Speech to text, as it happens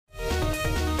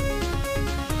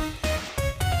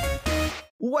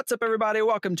What's up, everybody?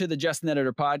 Welcome to the Just an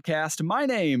Editor podcast. My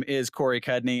name is Corey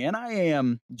Cudney, and I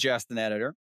am just an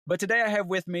editor. But today I have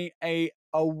with me a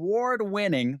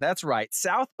award-winning, that's right,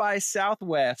 South by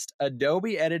Southwest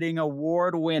Adobe Editing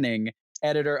Award-winning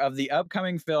editor of the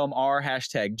upcoming film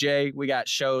R#J. We got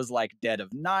shows like Dead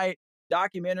of Night,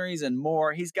 documentaries, and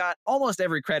more. He's got almost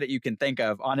every credit you can think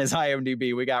of on his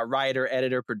IMDb. We got writer,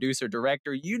 editor, producer,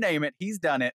 director, you name it, he's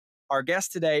done it. Our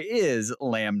guest today is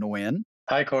Nguyen.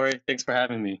 Hi, Corey. Thanks for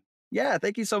having me. Yeah,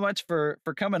 thank you so much for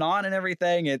coming on and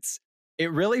everything. It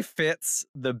really fits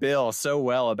the bill so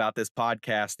well about this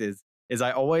podcast is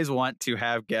I always want to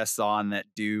have guests on that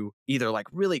do either like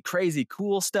really crazy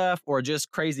cool stuff or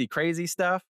just crazy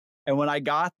stuff. And when I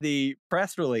got the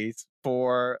press release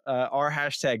for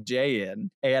R#J in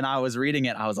and I was reading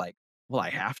it, I was like, well, I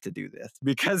have to do this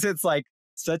because it's like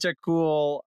such a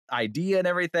cool idea and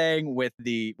everything with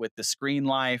the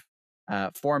Screenlife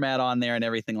format on there and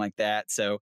everything like that.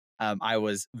 So I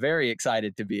was very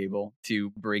excited to be able to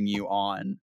bring you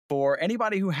on. For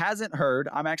anybody who hasn't heard,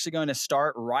 I'm actually going to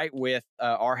start right with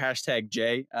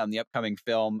R#J, the upcoming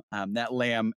film that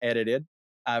Lamb edited.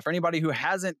 For anybody who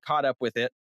hasn't caught up with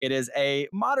it, it is a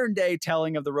modern day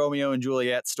telling of the Romeo and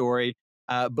Juliet story,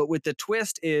 but with the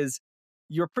twist is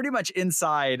you're pretty much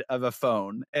inside of a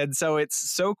phone. And so it's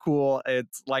so cool.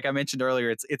 It's like I mentioned earlier,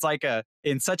 it's like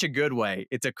in such a good way,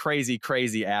 it's a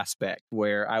crazy aspect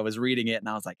where I was reading it and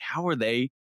I was like, how are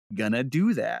they gonna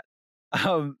do that?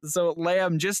 So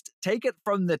Lamb, just take it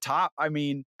from the top. I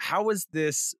mean, how was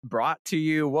this brought to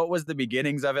you? What was the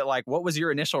beginnings of it like? What was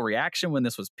your initial reaction when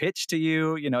this was pitched to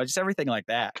you? You know, just everything like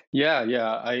that. Yeah.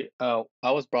 I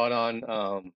was brought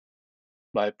on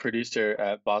by producer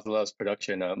at Basilev's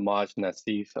production, Maj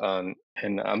Nassif,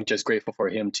 and I'm just grateful for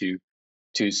him to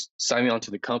sign me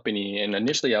onto the company. And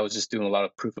initially, I was just doing a lot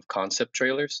of proof of concept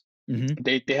trailers. Hmm.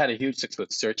 They had a huge success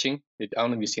with Searching. I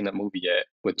don't know if you've seen that movie yet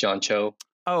with John Cho.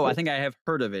 Oh, I think I have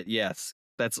heard of it. Yes.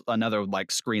 That's another like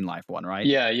Screenlife one, right?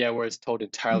 Yeah, where it's told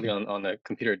entirely Mhm. on a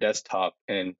computer desktop,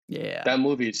 and Yeah. that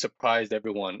movie surprised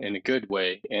everyone in a good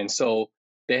way. And so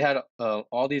they had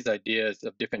all these ideas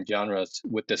of different genres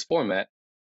with this format.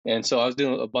 And so I was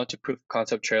doing a bunch of proof of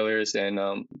concept trailers, and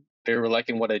they were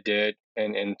liking what I did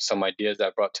and some ideas that I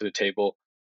brought to the table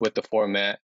with the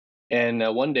format. And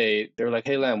one day they were like,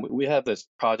 "Hey, Lam, we have this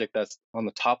project that's on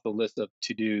the top of the list of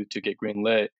to do to get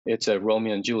greenlit. It's a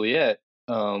Romeo and Juliet."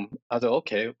 I was like,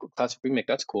 "Okay, classic remake,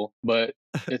 that's cool," but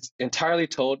it's entirely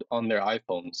told on their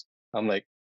iPhones. I'm like,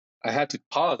 I had to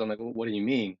pause. I'm like, "What do you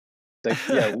mean?" Like,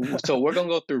 yeah, so we're gonna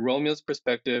go through Romeo's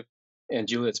perspective and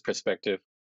Juliet's perspective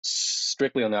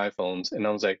strictly on the iPhones. And I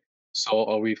was like, so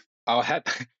are we? I had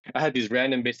I had these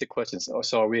random basic questions.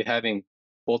 So are we having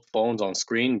both phones on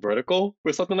screen vertical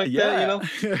or something like that?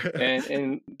 Yeah.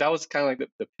 And that was kind of like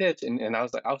the pitch. And I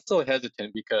was so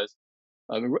hesitant because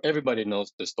everybody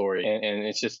knows the story, and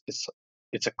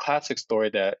it's a classic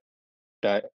story that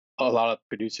a lot of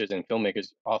producers and filmmakers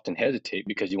often hesitate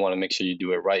because you want to make sure you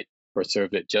do it right or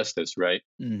serve it justice, right?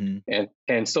 Hmm.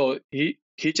 And so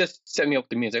he just set me up with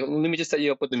the meeting. He's like, let me just set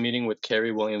you up with the meeting with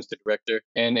Carrie Williams, the director,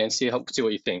 and see what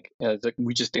you think. And it's like,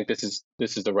 we just think this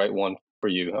is the right one for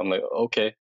you. I'm like,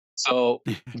 okay. So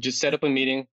just set up a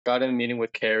meeting, got in a meeting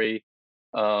with Carrie,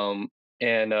 um,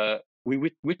 and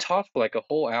we talked for like a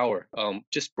whole hour,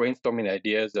 just brainstorming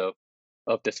ideas of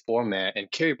this format. And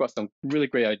Carrie brought some really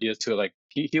great ideas to it. Like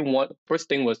first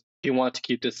thing was he wanted to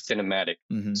keep this cinematic.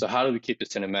 Hmm. So how do we keep this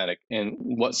cinematic? And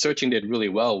what Searching did really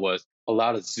well was a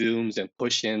lot of zooms and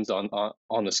push-ins on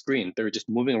the screen. They were just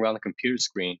moving around the computer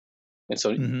screen. And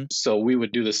Hmm. so we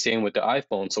would do the same with the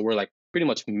iPhone. So we're like pretty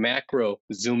much macro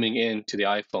zooming in to the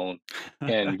iPhone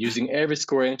and using every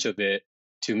square inch of it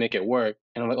to make it work.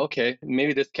 And I'm like, okay,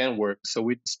 maybe this can work. So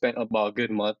we spent about a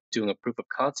good month doing a proof of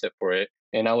concept for it.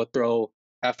 And I would throw,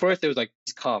 at first, there was like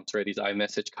these comps, right? These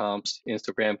iMessage comps,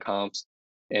 Instagram comps.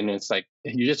 And it's like,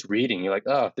 you're just reading. You're like,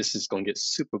 oh, this is going to get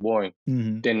super boring.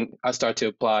 Hmm. Then I start to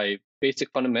apply basic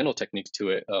fundamental techniques to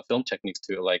it, film techniques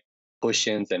to it, like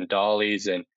push-ins and dollies.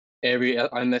 And every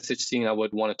iMessage scene, I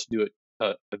would want it to do it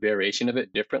a variation of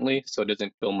it differently so it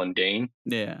doesn't feel mundane.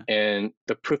 Yeah. And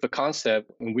the proof of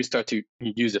concept, when we start to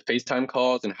use the FaceTime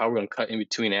calls and how we're going to cut in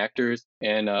between actors,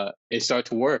 and it started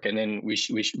to work. And then we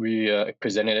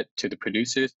presented it to the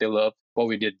producers. They loved what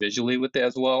we did visually with it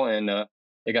as well, and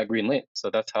it got green lit.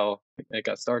 So that's how it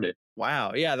got started.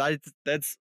 Wow. Yeah,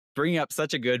 that's bringing up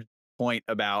such a good point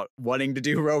about wanting to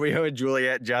do Romeo and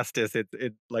Juliet justice. It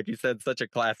like you said, such a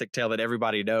classic tale that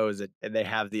everybody knows and they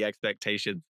have the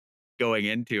expectations going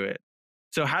into it.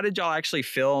 So how did y'all actually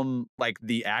film like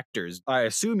the actors? I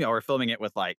assume y'all were filming it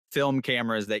with like film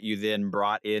cameras that you then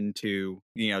brought into,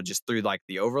 just through like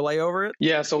the overlay over it?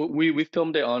 Yeah, so we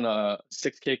filmed it on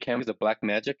 6K cameras, the Black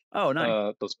Magic, Oh,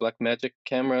 nice. those Black Magic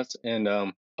cameras,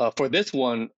 and for this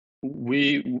one,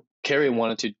 Carrie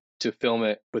wanted to film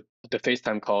it with the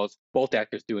FaceTime calls. Both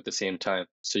actors do at the same time,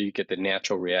 so you get the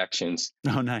natural reactions,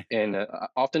 Oh, nice. and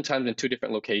oftentimes in two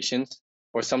different locations,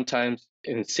 or sometimes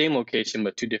in the same location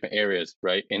but two different areas,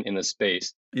 right, in the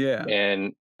space. Yeah.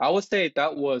 And I would say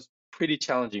that was pretty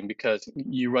challenging because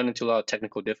you run into a lot of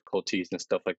technical difficulties and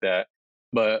stuff like that.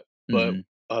 But Mhm.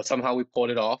 somehow we pulled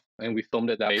it off and we filmed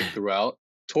it that way throughout.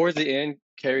 Towards the end,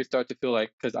 Carrie started to feel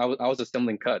like, because I was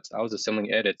assembling cuts, I was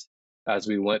assembling edits as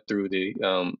we went through the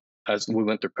as we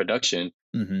went through production,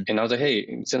 Mhm. and I was like,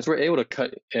 hey, since we're able to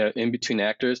cut in between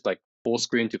actors, like full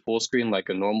screen to full screen, like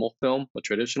a normal film, a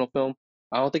traditional film,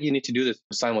 I don't think you need to do this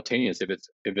simultaneous if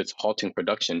it's halting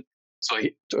production. So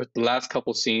the last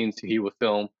couple scenes he would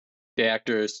film the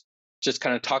actors just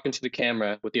kind of talking to the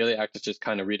camera, with the other actors just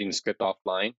kind of reading the script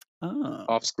offline, Oh,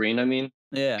 off screen. I mean,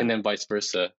 yeah. and then vice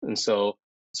versa. And so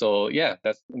yeah,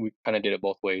 that's we kind of did it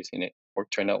both ways, and it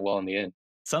worked turned out well in the end.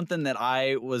 Something that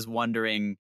I was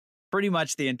wondering pretty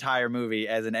much the entire movie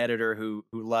as an editor who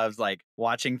loves like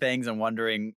watching things and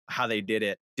wondering how they did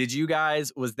it. Did you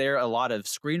guys was there a lot of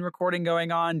screen recording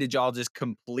going on? Did y'all just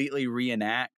completely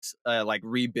reenact like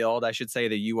rebuild, I should say,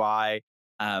 the UI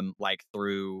like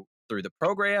through the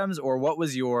programs, or what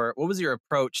was your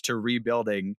approach to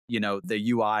rebuilding,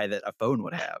 the UI that a phone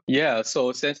would have? Yeah, so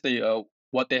essentially,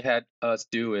 what they had us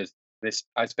do is this.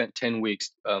 I spent 10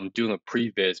 weeks doing a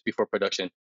previs before production,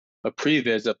 a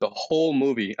previs of the whole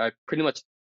movie. I pretty much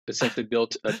essentially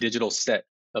built a digital set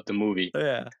of the movie.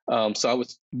 Yeah. So I would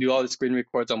do all the screen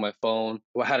records on my phone.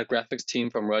 I had a graphics team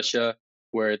from Russia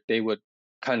where they would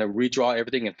kind of redraw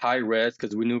everything in high res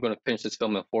because we knew we were going to finish this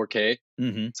film in 4K.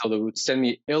 Mhm. So they would send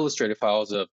me illustrated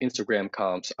files of Instagram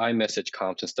comps, iMessage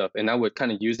comps, and stuff, and I would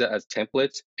kind of use that as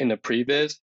templates in the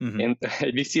previs. Mhm. And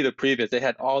if you see the previs, they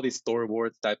had all these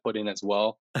storyboards that I put in as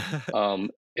well.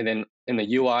 Um, and then in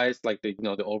the UIs, like the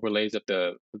overlays of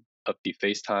the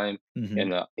FaceTime Mhm.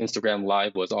 and Instagram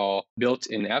Live was all built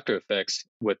in After Effects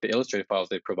with the illustrated files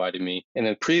they provided me. And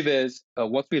then previs,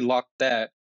 once we locked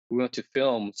that, we went to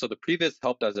film. So the previs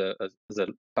helped as a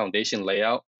foundation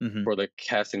layout Mhm. for the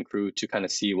cast and crew to kind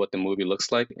of see what the movie looks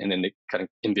like, and then they kind of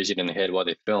envision in their head while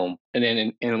they film. And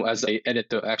then as they edit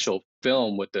the actual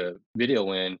film with the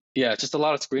video in, yeah, it's just a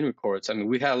lot of screen records. I mean,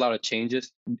 we had a lot of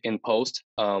changes in post,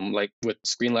 like with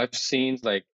Screenlife scenes,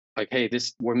 like hey,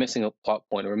 this we're missing a plot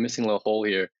point, or we're missing a little hole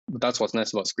here. But that's what's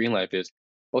nice about Screenlife is,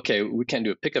 okay, we can't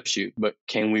do a pickup shoot, but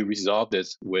can we resolve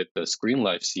this with the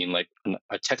Screenlife scene, like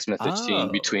a text message scene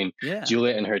Oh, between yeah.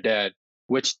 Juliet and her dad,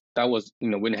 which that was,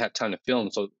 we didn't have time to film.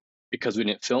 So because we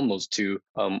didn't film those two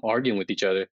arguing with each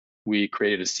other, we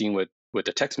created a scene with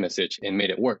a text message and made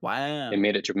it work and Wow.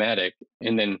 made it dramatic.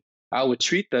 And then I would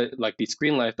treat the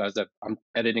screen life as if I'm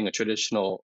editing a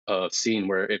traditional scene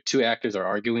where if two actors are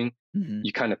arguing, Mhm.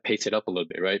 you kind of pace it up a little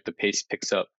bit, right? The pace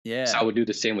picks up. So I Yeah. would do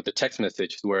the same with the text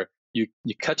message, where you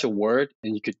catch a word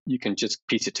and you can just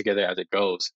piece it together as it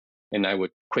goes. And I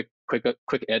would quick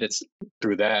edits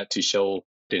through that to show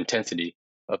the intensity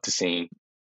of the scene.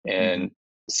 Mhm. And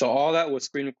so all that was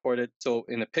screen recorded. So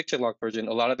in the picture lock version,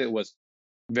 a lot of it was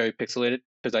very pixelated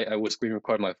because I would screen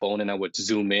record my phone and I would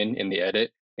zoom in the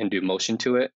edit and do motion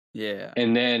to it. Yeah.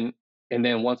 And then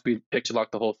once we picture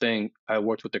locked the whole thing, I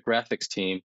worked with the graphics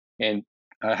team, and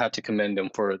I had to commend them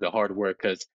for the hard work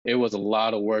because it was a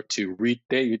lot of work to read.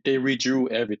 They redrew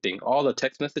everything. All the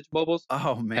text message bubbles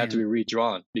Oh, had to be man.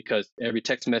 redrawn because every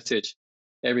text message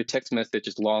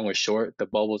is long or short. The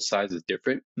bubble size is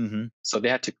different, Mhm. so they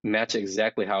had to match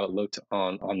exactly how it looked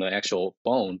on the actual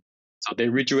phone. So they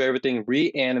redrew everything,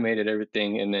 reanimated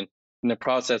everything, and then in the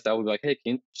process, I would be like, hey,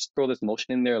 can you just throw this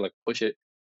motion in there, like push it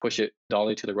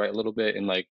dolly to the right a little bit, and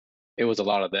like it was a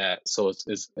lot of that. So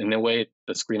it's in a way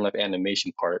the screen life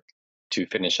animation part to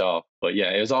finish off. But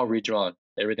yeah, it was all redrawn.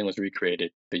 Everything was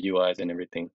recreated, the UIs and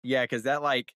everything. Yeah, because that,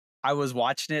 like I was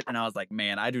watching it and I was like,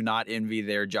 "Man, I do not envy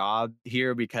their job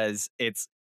here," because it's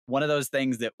one of those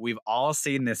things that we've all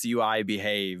seen this UI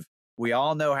behave. We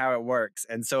all know how it works,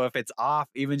 and so if it's off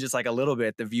even just, like, a little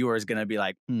bit, the viewer is gonna be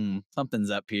like, "Hmm, something's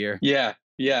up here." Yeah,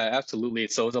 yeah, absolutely.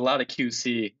 So it was a lot of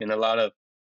QC and a lot of,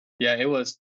 yeah, it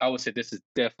was. I would say this is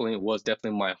definitely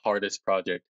my hardest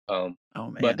project. Oh,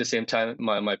 But at man. the same time,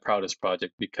 my proudest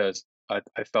project because I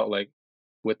felt like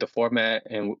with the format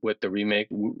and with the remake,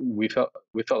 we felt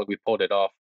like we pulled it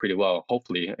off pretty well.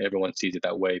 Hopefully, everyone sees it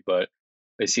that way, but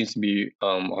it seems to be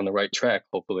on the right track.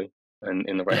 Hopefully.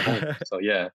 in the right home. So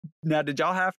yeah. Now, did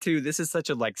y'all have to this is such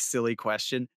a, like, silly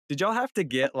question. Did y'all have to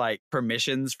get, like,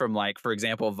 permissions from, like, for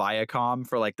example, Viacom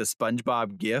for, like, the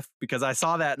SpongeBob GIF? Because I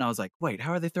saw that and I was like, "Wait,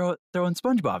 how are they throwing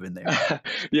SpongeBob in there?"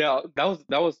 Yeah,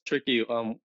 that was tricky.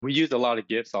 We used a lot of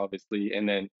GIFs, obviously, and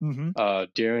then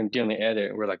Mhm. during the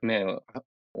edit, we're like, man,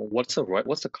 what's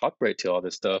the copyright to all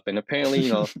this stuff? And apparently,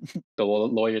 the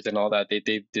lawyers and all that,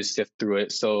 they just sift through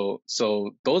it. So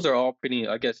those are all pretty,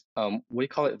 I guess, what do you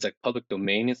call it? It's like public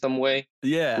domain in some way,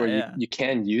 Yeah, where you yeah. you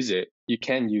can use it. You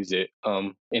can use it.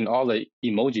 And all the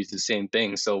emojis the same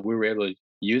thing. So we were able to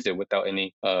use it without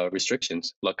any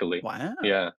restrictions. Luckily, Wow.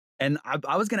 yeah. And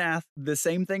I was gonna ask the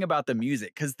same thing about the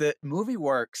music because the movie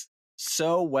works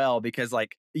so well because,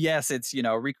 like, yes, it's,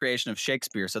 a recreation of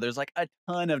Shakespeare, so there's, like, a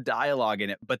ton of dialogue in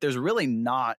it, but there's really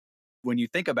not, when you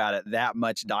think about it, that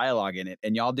much dialogue in it,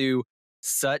 and y'all do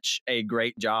such a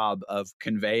great job of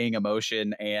conveying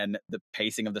emotion and the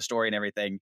pacing of the story and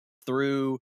everything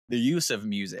through the use of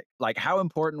music. Like, how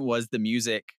important was the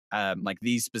music, like,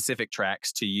 these specific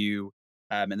tracks to you,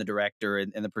 and the director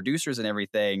and the producers and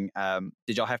everything?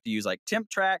 Did y'all have to use like temp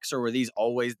tracks, or were these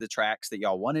always the tracks that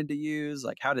y'all wanted to use?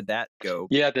 Like, how did that go?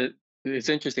 Yeah, it's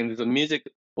interesting. The music,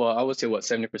 well, I would say what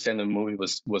 70% of the movie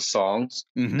was songs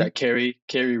Hmm. that Carrie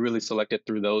really selected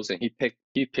through those, and he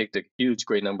picked a huge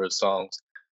great number of songs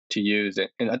to use,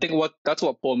 and I think that's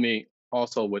what pulled me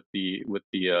also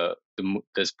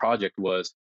this project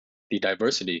was the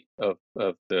diversity of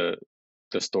the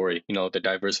story, the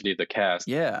diversity of the cast.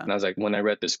 Yeah. And I was like, when I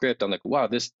read the script, I'm like, wow,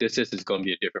 this is going to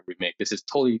be a different remake. This is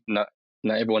totally not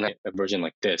everyone had a version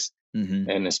like this, Hmm.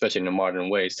 and especially in a modern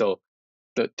way. So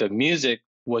the music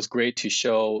was great to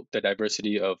show the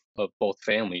diversity of both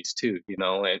families too,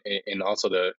 and also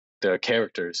the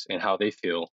characters and how they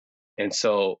feel. And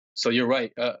so you're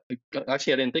right.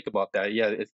 Actually, I didn't think about that.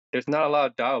 Yeah, there's not a lot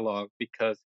of dialogue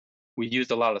because we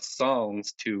used a lot of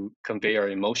songs to convey our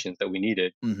emotions that we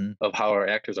needed Hmm. of how our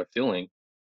actors are feeling.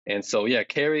 And so yeah,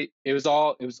 Carrie, it was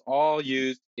all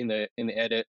used in the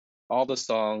edit, all the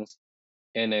songs,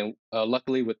 and then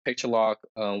luckily with Picture Lock,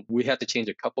 we had to change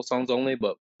a couple songs only,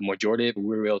 but majority of it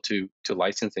we were able to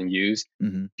license and use.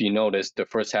 Hmm. If you notice, the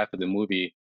first half of the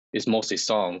movie is mostly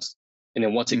songs, and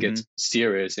then once it Hmm. gets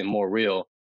serious and more real,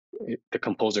 the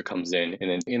composer comes in, and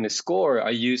then in the score, I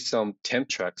used some temp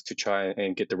tracks to try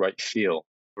and get the right feel,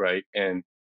 right? And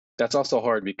that's also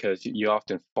hard because you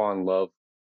often fall in love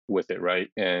with it, right?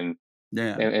 And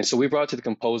Yeah. and, and so we brought it to the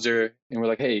composer, and we're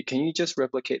like, hey, can you just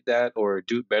replicate that or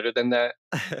do better than that?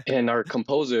 And our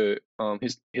composer,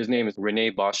 his name is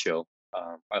Rene Bascio.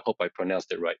 I hope I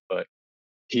pronounced it right, but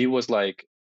he was like,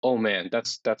 "Oh man,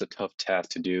 that's a tough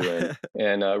task to do."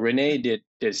 And Rene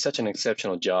did such an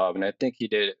exceptional job, and I think he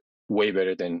did way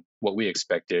better than what we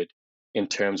expected in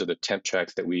terms of the temp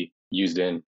tracks that we used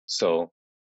in. So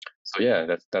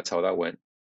yeah, that's how that went.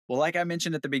 Well, like I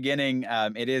mentioned at the beginning,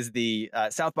 it is the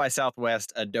South by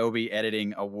Southwest Adobe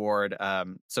Editing Award.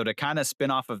 So to kind of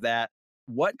spin off of that,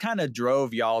 what kind of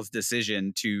drove y'all's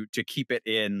decision to keep it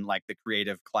in like the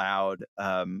Creative Cloud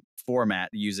format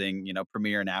using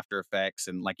Premiere and After Effects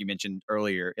and, like you mentioned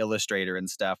earlier, Illustrator and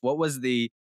stuff? What was the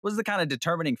kind of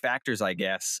determining factors, I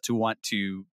guess, to want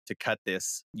to cut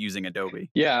this using Adobe?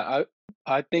 Yeah,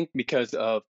 I think because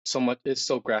of so much, it's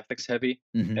so graphics heavy,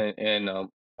 Hmm. and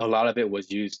a lot of it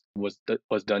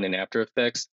was done in After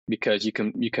Effects because you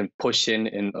can push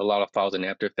in a lot of files in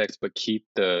After Effects, but keep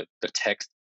the text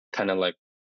kind of like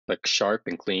sharp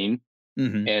and clean.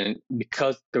 Hmm. And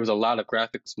because there was a lot of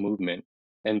graphics movement,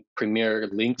 and Premiere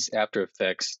links After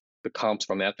Effects, the comps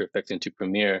from After Effects into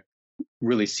Premiere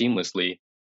really seamlessly.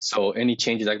 So any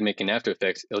changes I can make in After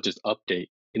Effects, it'll just update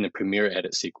in the Premiere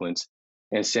edit sequence.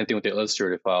 And same thing with the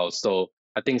Illustrator files. So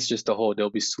I think it's just the whole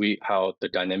Adobe suite, how the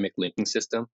dynamic linking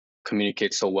system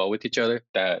communicates so well with each other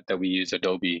that we use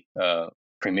Adobe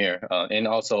Premiere. And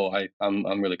also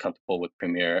I'm really comfortable with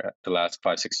Premiere the last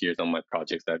 5 6 years on my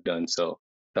projects that I've done. So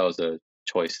that was a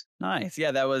choice. Nice.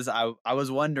 Yeah, that was I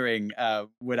was wondering,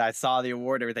 when I saw the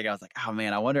award and everything, I was like, "Oh,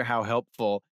 man, I wonder how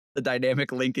helpful the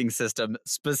dynamic linking system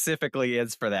specifically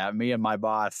is for that." Me and my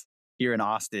boss here in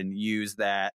Austin use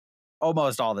that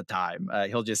almost all the time.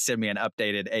 He'll just send me an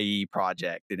updated AE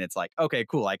project, and it's like, "Okay,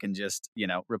 cool. I can just,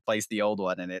 replace the old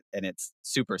one," and it's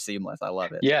super seamless. I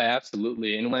love it. Yeah,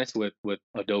 absolutely. And nice with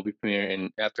Adobe Premiere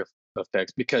and After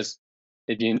Effects because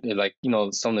if you like,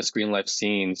 some of the Screenlife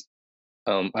scenes,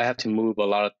 I have to move a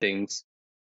lot of things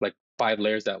like 5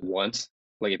 layers at once.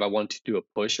 Like if I want to do a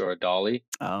push or a dolly,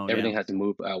 Oh, yeah. everything has to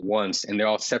move at once, and they're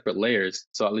all separate layers.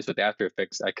 So at least with After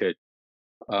Effects, I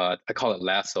call it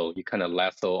lasso. You kind of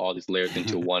lasso all these layers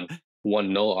into one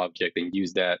one null object and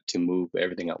use that to move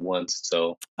everything at once.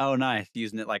 So Oh, nice.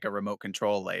 Using it like a remote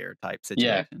control layer type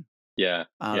yeah, situation. yeah,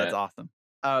 Oh, that's yeah.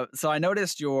 awesome. So I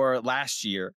noticed your last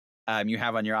year, you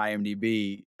have on your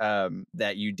IMDb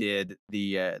that you did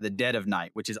the Dead of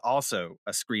Night, which is also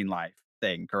a Screen Life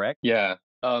thing, correct? Yeah,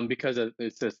 because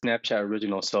it's a Snapchat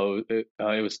original, so it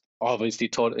was obviously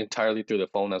told entirely through the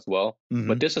phone as well. But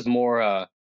Hmm. this is more,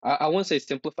 I wouldn't say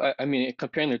simplified. I mean,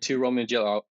 comparing the two, Romeo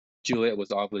and Juliet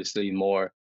was obviously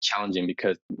more challenging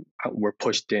because we're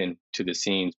pushed in to the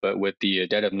scenes. But with the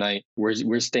Dead of Night,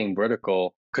 we're staying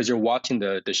vertical because you're watching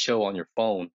the show on your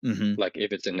phone, Hmm. like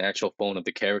if it's an actual phone of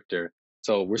the character.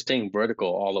 So we're staying vertical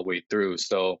all the way through.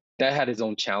 So that had its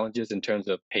own challenges in terms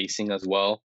of pacing as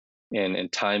well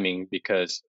and timing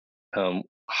because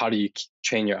how do you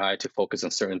train your eye to focus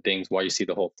on certain things while you see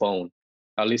the whole phone?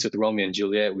 At least with Romeo and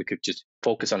Juliet, we could just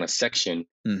focus on a section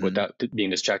Hmm. without being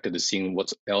distracted to seeing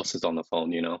what else is on the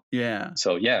phone, you know? Yeah.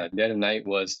 So yeah, Dead of Night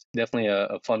was definitely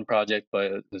a fun project,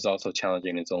 but it was also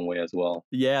challenging in its own way as well.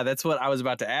 Yeah, that's what I was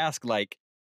about to ask. Like,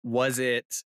 was it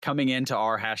coming into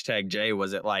our hashtag J,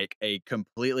 was it like a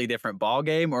completely different ball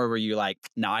game? Or were you like,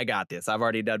 no, I got this. I've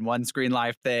already done one Screen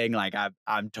Life thing. Like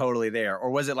I'm totally there. Or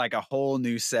was it like a whole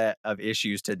new set of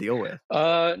issues to deal with?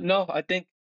 No, I think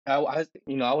I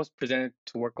was presented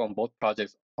to work on both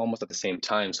projects almost at the same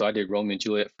time. So I did Romeo and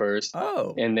Juliet first,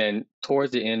 Oh, and then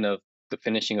towards the end of the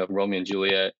finishing of Romeo and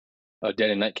Juliet,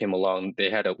 Dead and Night came along. They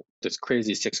had this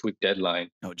crazy 6 week deadline,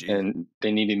 oh geez. and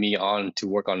they needed me on to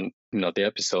work on the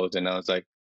episodes, and I was like,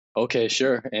 okay,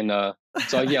 sure. And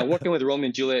so yeah, working with Romeo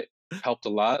and Juliet helped a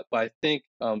lot, but I think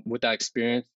with that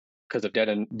experience because of Dead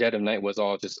of Night was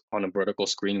all just on a vertical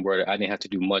screen where I didn't have to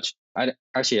do much. I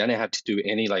didn't have to do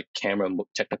any like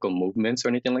technical movements or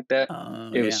anything like that.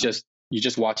 Oh It was yeah. just you're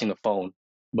just watching the phone.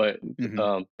 But Hmm.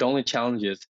 the only challenge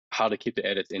is how to keep the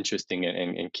edits interesting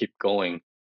and keep going,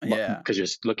 Yeah. because you're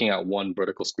looking at one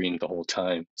vertical screen the whole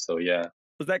time. So yeah.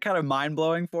 Was that kind of mind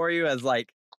blowing for you as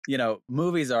like,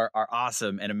 movies are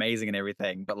awesome and amazing and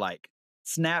everything, but like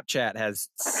Snapchat has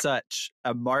such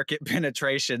a market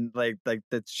penetration like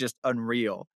that's just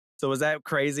unreal. So was that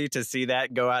crazy to see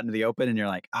that go out into the open and you're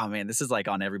like, "Oh man, this is like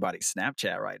on everybody's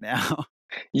Snapchat right now."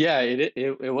 Yeah,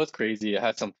 it was crazy. I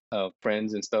had some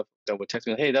friends and stuff that would text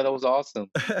me, "Hey, that was awesome."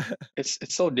 It's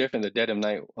so different, the Dead of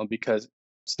Night, because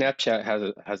Snapchat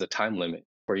has a time limit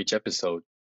for each episode.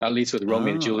 At least with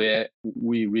Romeo and Oh, Juliet,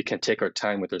 we can take our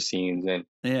time with our scenes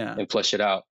yeah. and flesh it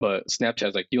out. But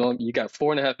Snapchat's like, you got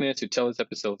 4.5 minutes to tell this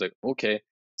episode. Like, okay.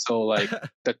 So like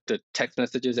the text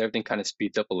messages, everything kind of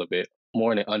speeds up a little bit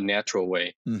more in an unnatural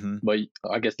way. Mhm. But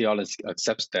I guess the audience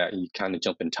accepts that, and you kind of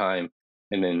jump in time,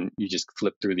 and then you just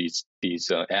flip through these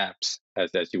apps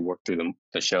as you work through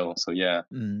the show. So yeah,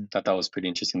 Mhm. I thought that was pretty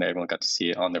interesting that everyone got to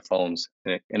see it on their phones,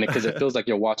 and because it feels like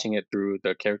you're watching it through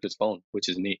the character's phone, which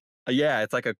is neat. Yeah,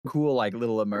 it's like a cool like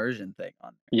little immersion thing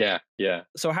on there. Yeah, yeah.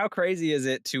 So how crazy is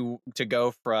it to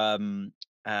go from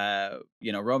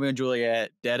Romeo and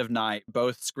Juliet, Dead of Night,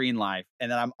 both Screen Life,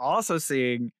 and then I'm also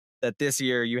seeing that this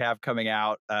year you have coming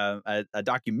out a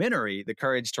documentary, The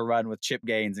Courage to Run with Chip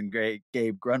Gaines and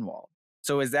Gabe Grunwald.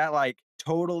 So is that like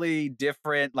totally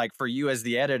different? Like for you as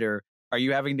the editor, are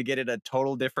you having to get in a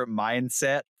total different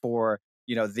mindset for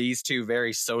these two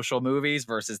very social movies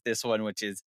versus this one, which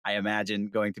is I imagine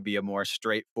going to be a more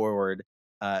straightforward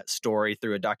story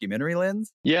through a documentary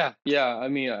lens? Yeah, yeah. I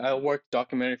mean, I worked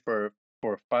documentary for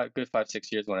good 5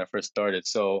 6 years when I first started.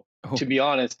 So Oh, to be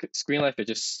honest, Screen Life is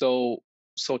just so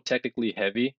technically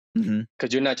heavy mhm.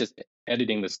 because you're not just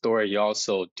editing the story, you're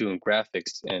also doing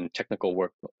graphics and technical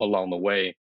work along the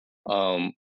way.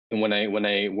 Um, and when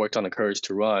I worked on The Courage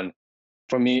to Run,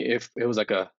 for me, if it was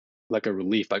like a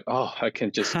relief, like, oh, I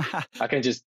can just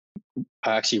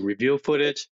actually review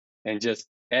footage and just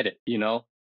edit,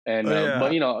 And Oh,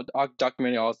 but yeah. our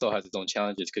documentary also has its own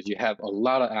challenges because you have a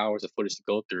lot of hours of footage to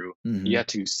go through. You Mhm. have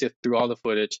to sift through all the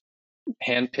footage,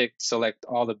 handpick, select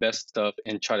all the best stuff,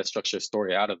 and try to structure a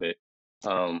story out of it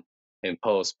um, in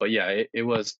post. But yeah, it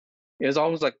was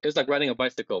almost like it's like riding a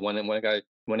bicycle. When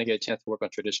I get a chance to work on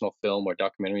traditional film or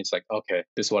documentary, it's like, okay,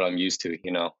 this is what I'm used to.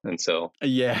 And so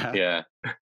Yeah. yeah.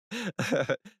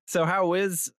 So how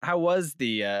was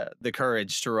the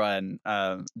Courage to Run,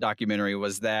 documentary?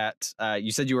 Was that,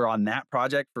 you said you were on that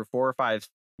project for 4 or 5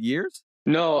 years?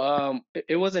 No,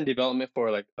 it was in development for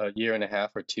like a year and a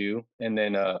half or two, and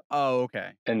then Oh,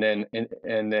 okay.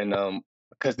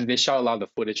 because they shot a lot of the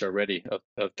footage already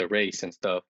of the race and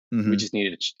stuff. We Mhm. just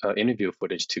needed interview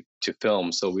footage to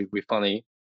film, so we finally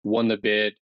won the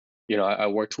bid. I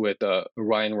worked with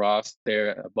Ryan Ross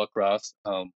there, Buck Ross.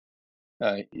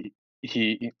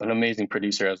 He an amazing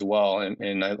producer as well,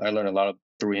 and I learned a lot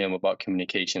through him about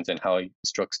communications and how he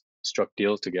struck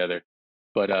deals together.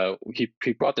 But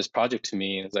he brought this project to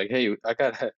me and it's like, hey, I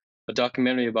got a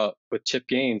documentary about with Chip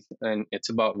Gaines and it's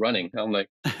about running. I'm like,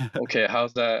 okay,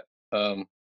 how's that?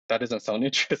 That doesn't sound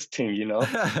interesting, you know.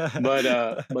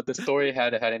 But the story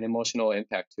had an emotional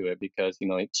impact to it because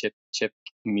Chip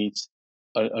meets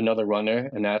another runner,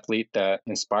 an athlete that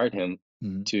inspired him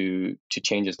Mhm, to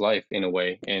change his life in a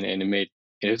way, and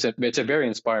it's a very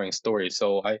inspiring story.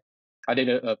 So I did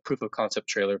a proof of concept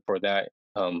trailer for that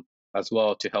as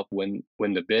well to help win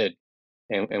the bid,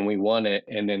 and we won it.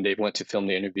 And then they went to film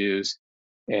the interviews,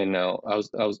 and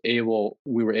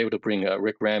we were able to bring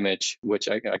Rick Ramage, which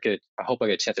I hope I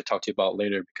get a chance to talk to you about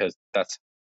later because that's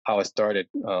how I started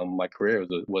my career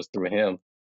was through him,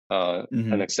 an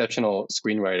mhm, exceptional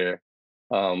screenwriter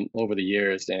over the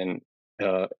years, and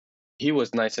uh, he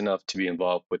was nice enough to be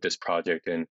involved with this project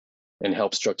and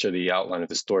help structure the outline of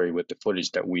the story with the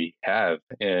footage that we have.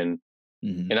 mhm,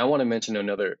 And I want to mention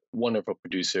another wonderful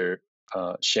producer,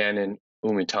 Shannon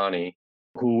Umitani,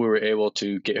 who we were able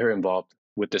to get her involved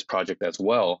with this project as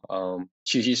well.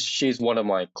 She's one of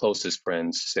my closest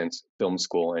friends since film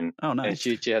school, oh, and nice.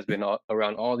 she has been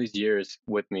around all these years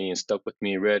with me and stuck with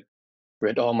me, read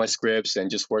all my scripts, and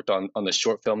just worked on the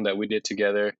short film that we did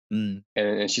together. Mm,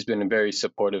 And she's been a very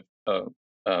supportive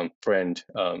friend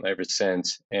ever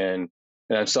since. And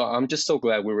I'm just so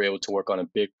glad we were able to work on a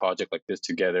big project like this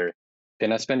together.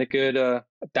 Then I spent a good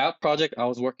that project. I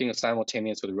was working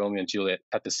simultaneous with Romeo and Juliet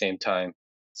at the same time,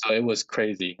 so it was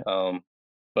crazy.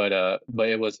 But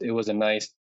it was a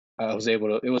nice. I was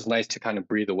able to. It was nice to kind of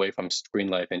breathe away from screen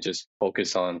life and just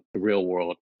focus on the real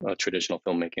world, traditional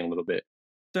filmmaking a little bit.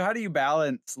 so how do you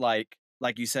balance, like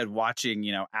you said, watching,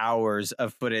 hours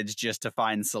of footage just to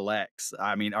find selects?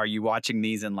 I mean, are you watching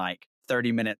these in, like,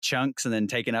 30-minute chunks and then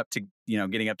taking up to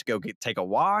getting up to go take a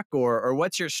walk, or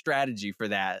what's your strategy for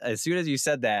that? As soon as you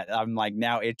said that, I'm, like,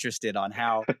 now interested on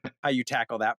how you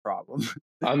tackle that problem.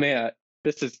 I mean,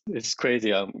 this is it's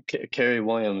crazy. Carrie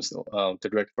Williams, the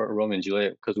director for Romeo and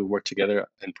Juliet, because we work together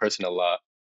in person a lot,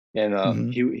 and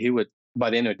Mhm. he would by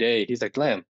the end of the day, he's like,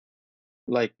 "Lamb,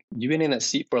 like you've been in that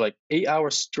seat for like 8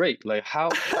 hours straight.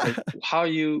 How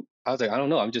you?" I was like, "I don't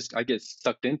know. I get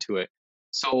sucked into it."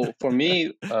 So for me,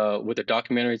 with the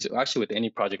documentaries, actually with any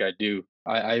project I do,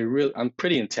 I'm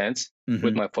pretty intense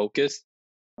with Mhm. my focus.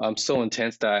 I'm so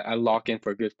intense that I lock in for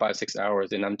a good 5, 6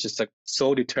 hours, and I'm just like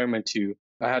so determined to.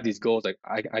 I have these goals, like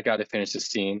I got to finish this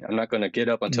scene. I'm not gonna get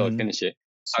up until I Mhm. finish it.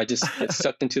 So I just get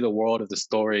sucked into the world of the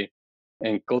story,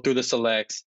 and go through the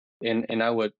selects. And I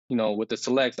would, with the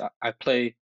selects, I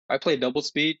play double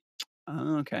speed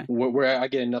Oh, okay. where I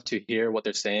get enough to hear what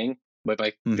they're saying. But if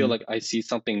I feel Mhm. like I see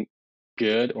something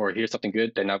good or hear something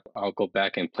good, then I'll go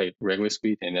back and play regular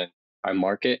speed and then I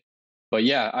mark it. But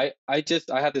yeah, I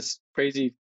have this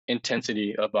crazy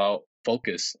intensity about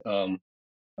focus.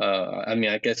 I mean,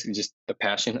 I guess it's just the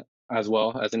passion as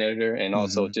well as an editor, and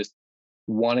also Mhm. just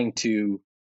wanting to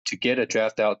get a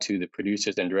draft out to the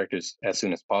producers and directors as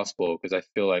soon as possible because I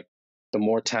feel like the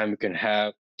more time we can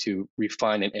have to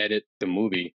refine and edit the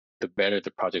movie, the better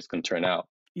the project's going to turn out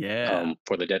Yeah.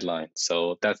 for the deadline.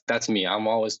 So that's me. I'm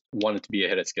always wanting to be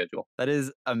ahead of schedule. That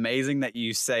is amazing that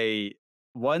you say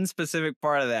one specific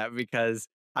part of that because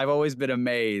I've always been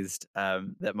amazed,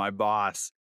 that my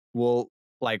boss will,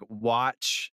 like,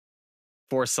 watch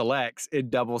for selects in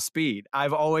double speed.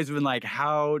 I've always been like,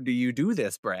 "How do you do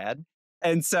this, Brad?"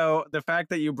 And so the fact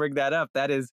that you bring that up, that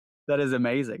is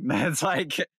amazing. That's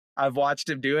like I've watched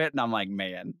him do it and I'm like,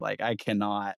 "Man, like I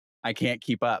can't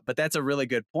keep up." But that's a really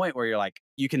good point where you're like,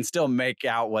 you can still make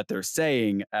out what they're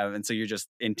saying, and so you're just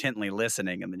intently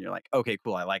listening and then you're like, "Okay,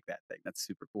 cool. I like that thing. That's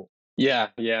super cool." Yeah,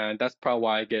 yeah, and that's probably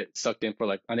why I get sucked in for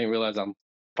like I didn't realize I'm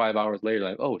 5 hours later.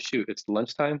 Like, oh shoot, it's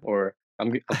lunchtime, or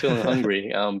I'm feeling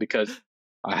hungry. Because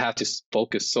I have to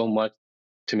focus so much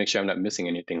to make sure I'm not missing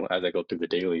anything as I go through the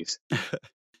dailies.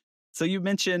 So you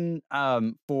mentioned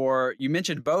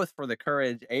both for The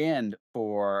Courage and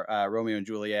for Romeo and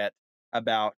Juliet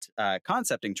about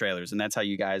concepting trailers, and that's how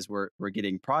you guys were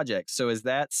getting projects. So is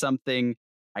that something?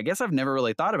 I guess I've never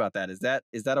really thought about that. Is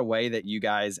that a way that you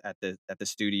guys at the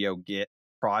studio get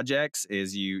projects?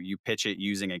 Is you pitch it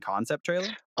using a concept trailer?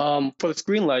 For the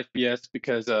Screenlife, yes,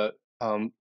 because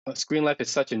Screenlife is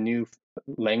such a new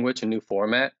language, a new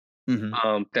format, Hmm.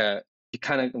 that you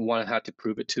kind of want to have to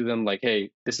prove it to them, like,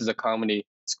 hey, this is a comedy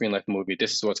Screenlife movie.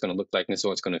 This is what it's going to look like, and this is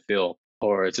what it's going to feel,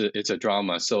 or it's a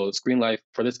drama. So Screenlife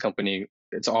for this company,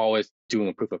 it's always doing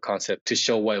a proof of concept to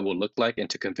show what it will look like and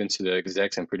to convince the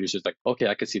execs and producers, like, okay,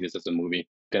 I could see this as a movie.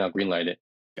 Then I'll greenlight it.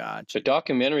 The Gotcha.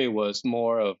 documentary was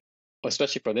more of,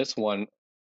 especially for this one,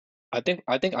 I think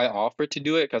I offered to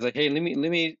do it because like, hey, let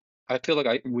me. I feel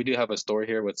like we do have a story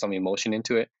here with some emotion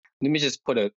into it. Let me just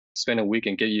spend a week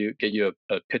and get you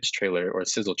a pitch trailer or a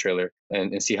sizzle trailer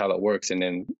and see how that works. And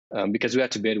then because we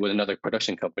had to bid with another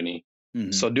production company,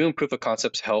 Hmm. so doing proof of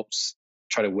concepts helps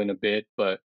try to win a bid.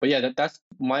 But yeah, that's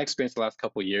my experience the last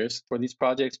couple of years for these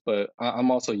projects. But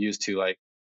I'm also used to like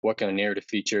working on narrative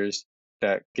features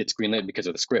that gets greenlit because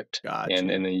of the script, Gotcha. and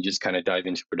then you just kind of dive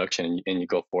into production and you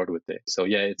go forward with it. So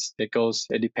yeah,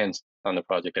 it depends on the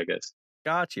project, I guess.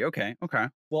 Gotcha. Okay. Okay.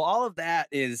 Well, all of that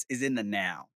is in the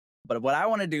now. But what I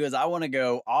want to do is I want to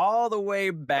go all the way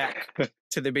back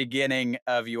to the beginning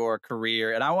of your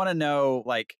career, and I want to know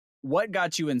like what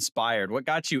got you inspired, what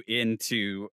got you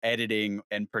into editing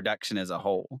and production as a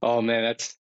whole. Oh man,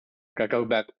 that's gotta go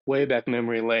back way back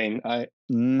memory lane. I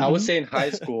would Hmm. say in high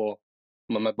school,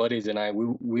 my buddies and I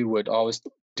we would always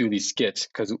do these skits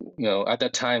because at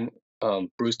that time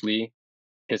Bruce Lee,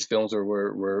 his films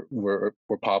were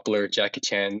popular. Jackie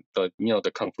Chan,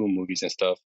 the kung fu movies and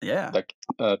stuff Yeah. like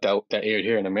that aired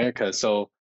here in America. So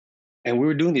and we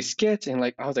were doing these skits and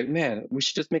like I was like, man, we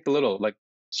should just make a little like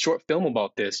short film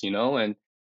about this, and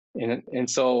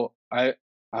so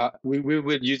we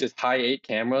would use this high eight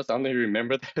cameras. I don't know if you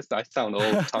remember this. I sound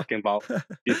old talking about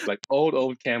these like old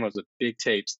cameras with big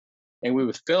tapes, and we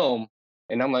would film.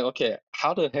 And I'm like, okay,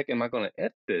 how the heck am I going to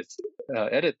edit this?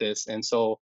 Edit this? And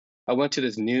so I went to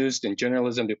this news and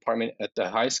journalism department at the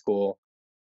high school,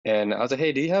 and I was like,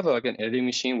 hey, do you have like an editing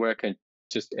machine where I can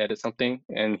just edit something?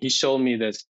 And he showed me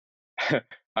this.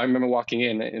 I remember walking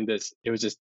in and this. It was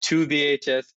just two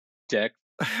VHS decks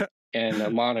and a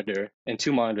monitor and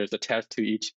two monitors attached to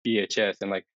each VHS.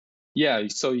 And like, yeah,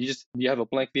 so you have a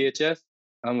blank VHS?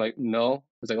 I'm like, no.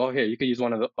 It's like, oh, here, you could use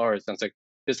one of ours. And it's like,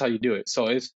 this is how you do it. So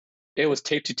it was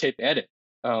tape to tape edit.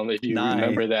 If you Nice.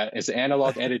 remember that, it's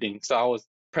analog editing. So I was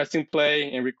pressing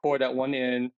play and record at one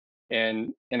end,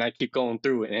 and I keep going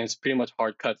through it, and it's pretty much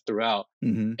hard cuts throughout.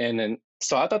 Hmm. And then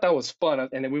so I thought that was fun,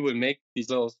 and then we would make these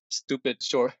little stupid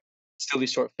silly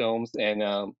short films,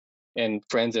 and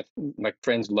friends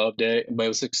loved it, but it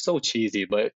was like so cheesy.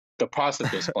 But the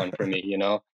process was fun for me.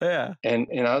 Yeah. And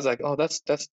I was like, oh, that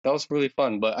was really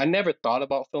fun. But I never thought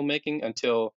about filmmaking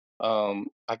until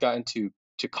I got into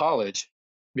to college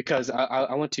because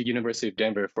I went to University of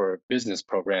Denver for a business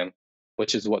program,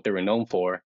 which is what they were known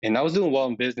for. And I was doing well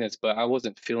in business, but I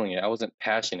wasn't feeling it. I wasn't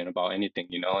passionate about anything.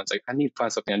 It's like I need to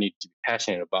find something I need to be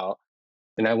passionate about.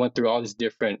 And I went through all these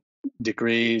different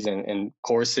degrees and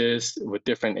courses with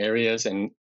different areas, and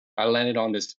I landed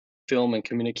on this film and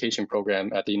communication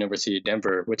program at the University of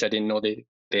Denver, which I didn't know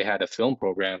they had a film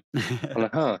program. I'm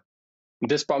like, huh.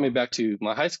 This brought me back to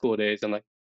my high school days. I'm like,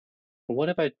 what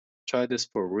if I tried this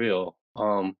for real?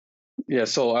 Yeah,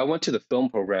 so I went to the film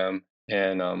program,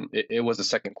 and it was the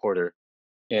second quarter,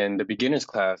 and the beginners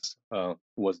class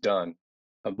was done.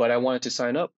 But I wanted to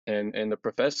sign up, and the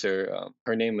professor,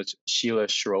 her name was Sheila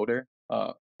Schroeder.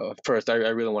 First, I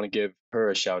really want to give her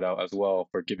a shout out as well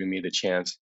for giving me the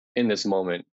chance in this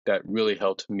moment that really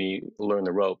helped me learn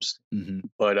the ropes. Hmm.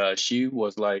 But she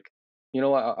was like, you know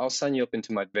what, I'll sign you up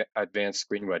into my advanced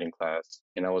screenwriting class.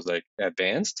 And I was like,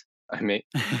 advanced? I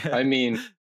mean,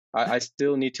 I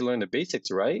still need to learn the basics,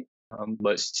 right?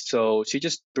 But so she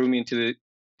just threw me into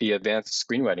the advanced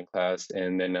screenwriting class,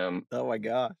 and then Oh my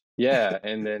god. yeah,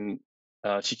 and then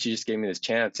she just gave me this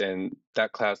chance, and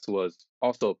that class was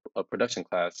also a production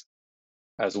class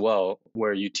as well,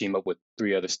 where you team up with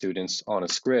three other students on a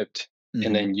script, and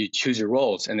Hmm. then you choose your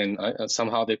roles. And then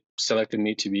somehow they selected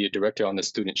me to be a director on the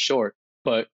student short.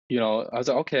 But I was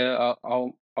like, okay,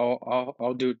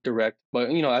 I'll do direct. But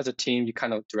as a team, you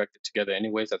kind of direct it together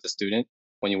anyways as a student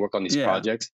when you work on these Yeah.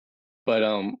 projects. But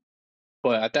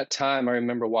at that time, I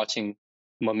remember watching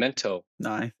Memento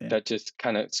Nice. Yeah. that just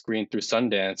kind of screened through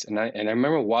Sundance, and I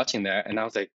remember watching that, and I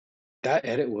was like, that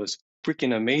edit was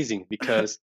freaking amazing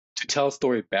because to tell a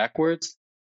story backwards,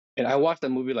 and I watched that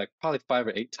movie like probably 5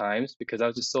 or 8 times because I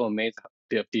was just so amazed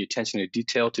at the attention to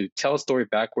detail to tell a story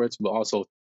backwards, but also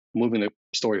moving the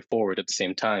story forward at the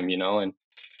same time. And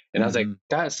I was like, Hmm.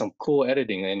 that is some cool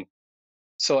editing. And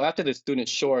so after the student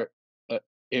short,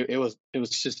 it was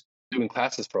just doing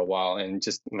classes for a while and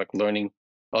just like learning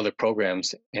other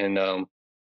programs. And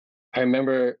I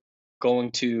remember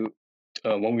going to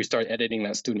when we started editing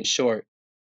that student short,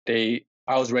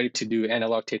 I was ready to do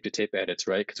analog tape to tape edits,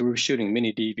 right? Because we were shooting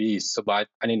mini DVs. So I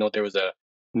didn't know there was a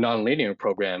non-linear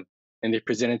program, and they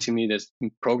presented to me this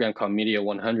program called Media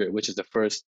 100, which is the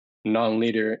first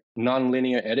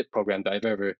non-linear edit program that I've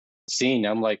ever seen.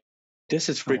 I'm like, this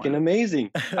is Oh freaking wow.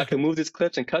 amazing. I can move these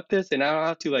clips and cut this, and I don't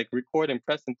have to like record and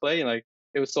press and play. And like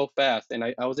it was so fast, and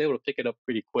I was able to pick it up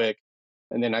pretty quick.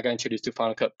 and then I got introduced to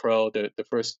Final Cut Pro, the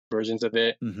first versions of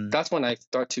it. Hmm. That's when I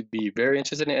start to be very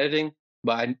interested in editing,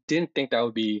 but I didn't think that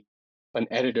would be an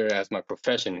editor as my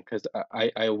profession because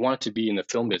I wanted to be in the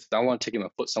film business. I wanted to get my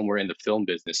foot somewhere in the film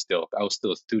business still. I was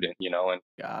still a student, you know, and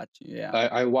Gotcha. Yeah.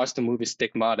 I watched the movie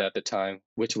Stigmata at the time,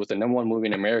 which was the #1 movie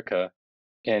in America,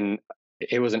 and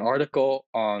it was an article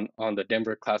on the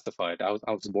Denver Classified. I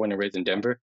was born and raised in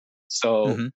Denver,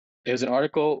 so Hmm. it was an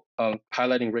article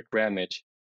highlighting Rick Ramage,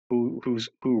 who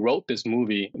wrote this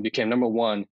movie and became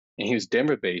 #1, and he was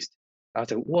Denver based. I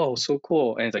was like, whoa, so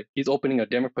cool! And it's like he's opening a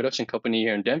Denver production company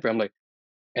here in Denver. I'm like,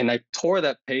 and I tore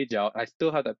that page out. I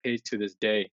still have that page to this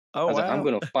day. Oh, I was like, I'm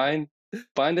wow. gonna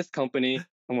find this company.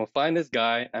 I'm gonna find this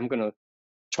guy. I'm gonna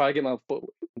try to get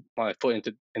my foot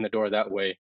into in the door that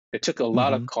way. It took a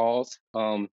lot of Hmm. calls,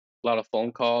 a lot of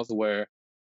phone calls where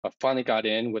I finally got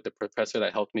in with the professor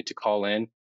that helped me to call in,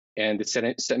 and they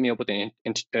set me up with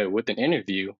with an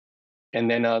interview, and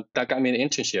then that got me an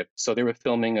internship. So they were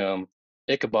filming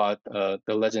Ichabod, the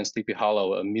Legend of Sleepy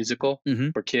Hollow, a musical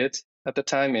Hmm. for kids at the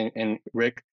time, and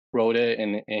Rick wrote it,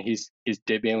 and he's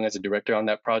debuting as a director on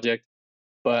that project.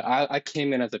 But I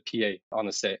came in as a PA on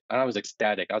the set, and I was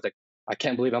ecstatic. I was like, I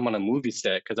can't believe I'm on a movie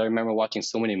set because I remember watching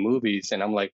so many movies, and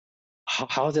I'm like,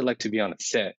 how is it like to be on a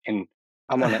set? And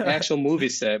I'm on an actual movie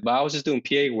set, but I was just doing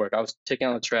PA work. I was taking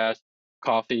out the trash,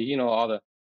 coffee, all the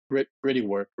gritty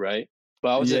work, right?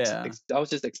 But Yeah. I was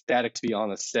just ecstatic to be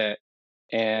on a set.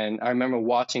 And I remember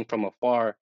watching from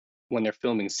afar when they're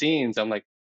filming scenes. I'm like,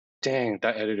 dang,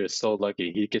 that editor is so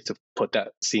lucky. He gets to put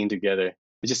that scene together.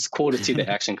 It's just cool to see the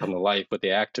action come to life with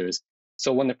the actors.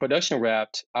 So when the production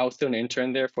wrapped, I was still an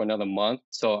intern there for another month.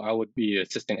 So I would be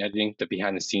assistant editing, the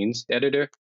behind the scenes editor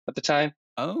at the time.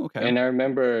 Oh, okay. And I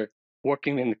remember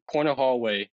working in the corner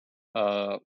hallway,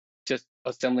 uh, just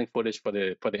assembling footage for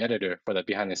the editor for the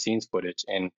behind the scenes footage.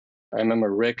 And I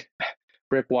remember Rick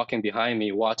walking behind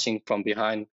me, watching from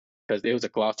behind because it was a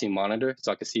glossy monitor,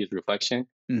 so I could see his reflection.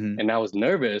 Hmm. And I was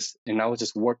nervous, and I would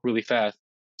just work really fast,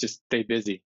 just stay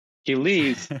busy. He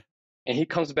leaves, and he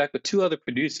comes back with two other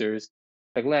producers.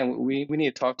 Like, Len, we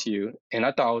need to talk to you. And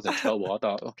I thought I was in trouble. I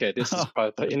thought, okay, this is Oh.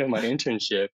 probably the end of my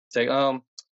internship. It's like,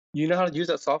 you know how to use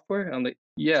that software? I'm like,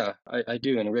 yeah, I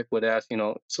do. And Rick would ask,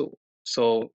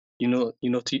 so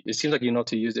it seems like you know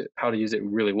to use it, how to use it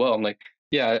really well. I'm like,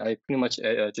 yeah, I pretty much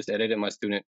just edited my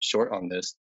student short on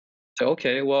this. So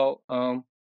okay, well,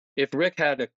 if Rick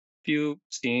had a few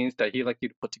scenes that he'd like you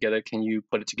to put together, can you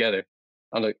put it together?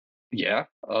 I'm like, yeah.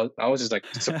 I was just like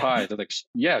surprised. I was like,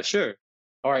 yeah, sure.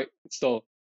 All right, so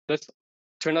let's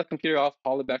turn that computer off,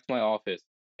 haul it back to my office.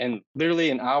 And literally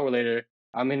an hour later,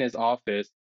 I'm in his office.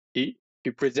 He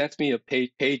presents me a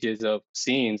pages of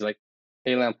scenes like,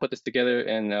 hey, Lam, put this together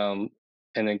and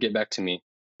then get back to me.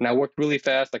 And I worked really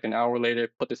fast, like an hour later,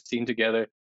 put the scene together,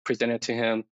 present it to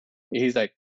him. He's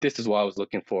like, this is what I was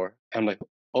looking for. I'm like,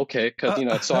 okay, because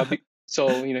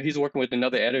he's working with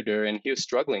another editor and he was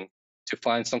struggling to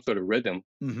find some sort of rhythm,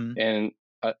 Hmm. and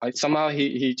I somehow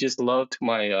he just loved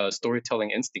my storytelling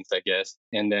instincts, I guess,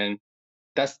 and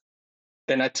that's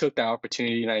then I took that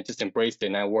opportunity and I just embraced it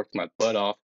and I worked my butt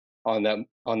off on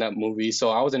that movie. So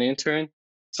I was an intern.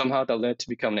 Somehow that led to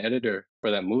become an editor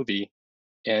for that movie,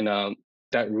 and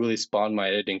that really spawned my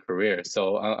editing career.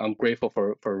 So I'm grateful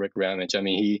for Rick Ramage. I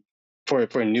mean, for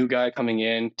a new guy coming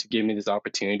in to give me this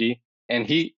opportunity, and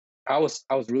I was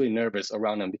really nervous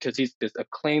around him because he's this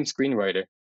acclaimed screenwriter.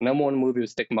 #1 movie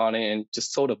with Stigmata and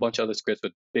just sold a bunch of other scripts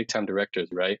with big time directors,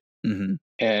 right? Hmm.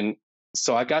 And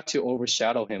so I got to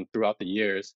overshadow him throughout the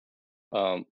years,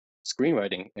 um,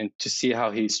 screenwriting, and to see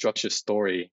how he structures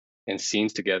story and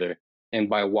scenes together. And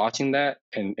by watching that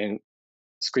and learning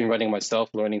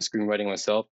screenwriting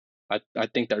myself, I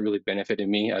think that really benefited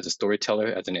me as a storyteller,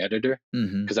 as an editor,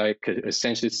 Hmm. because I could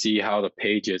essentially see how the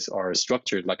pages are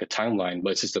structured like a timeline,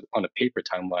 but it's just on a paper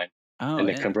timeline, Oh, and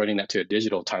then yeah. converting that to a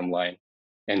digital timeline,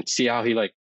 and see how he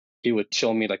would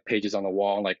show me like pages on the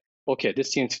wall, like, okay,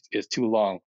 this scene is too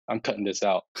long, I'm cutting this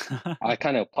out. I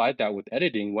kind of applied that with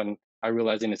editing when I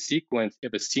realized in a sequence,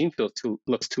 if a scene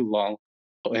looks too long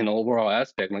in an overall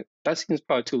aspect, like that scene is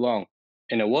probably too long,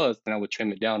 and it was, then I would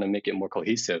trim it down and make it more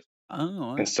cohesive.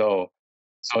 Oh, And wow.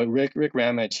 so Rick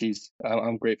Ramage,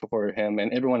 I'm grateful for him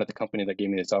and everyone at the company that gave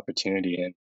me this opportunity.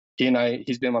 And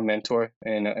he's been my mentor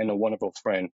and a wonderful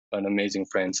friend, an amazing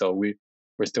friend. So we're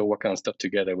still working on stuff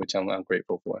together, which I'm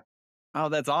grateful for. Oh,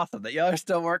 that's awesome that y'all are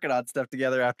still working on stuff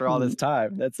together after all this Mm.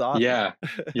 time. That's awesome. Yeah,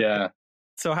 yeah.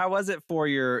 So how was it for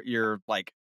your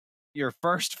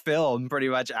first film pretty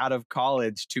much out of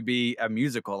college to be a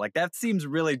musical? Like that seems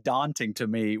really daunting to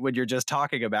me when you're just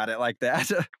talking about it like that.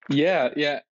 Yeah,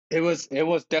 yeah. It was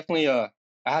definitely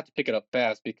I had to pick it up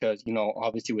fast because,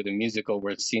 obviously with a musical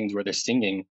where it's scenes where they're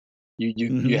singing, you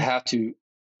Mhm. have to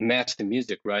match the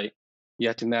music, right? You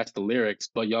have to match the lyrics,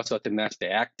 but you also have to match the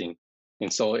acting.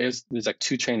 And so there's like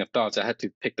two train of thoughts. I had to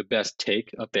pick the best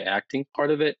take of the acting part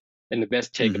of it and the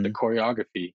best take of the Mhm.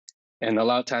 choreography. And a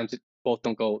lot of times both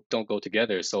don't go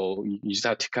together. So you just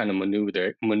have to kind of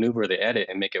maneuver the edit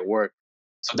and make it work.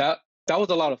 So that was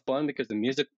a lot of fun because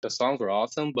the songs were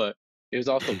awesome, but it was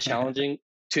also challenging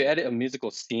to edit a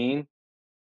musical scene.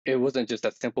 It wasn't just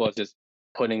as simple as just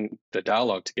putting the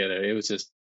dialogue together. It was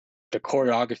just the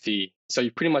choreography. So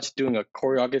you're pretty much doing a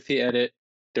choreography edit,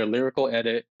 their lyrical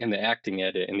edit, and the acting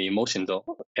edit, and the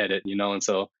emotional edit. And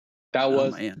so that Oh,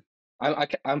 was man.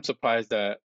 I'm surprised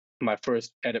that my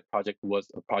first edit project was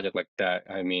a project like that.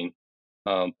 I mean,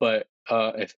 but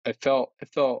it felt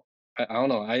I don't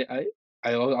know.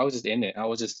 I was just in it. I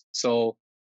was just so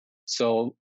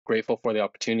grateful for the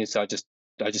opportunity. So I just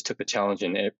took the challenge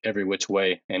in every which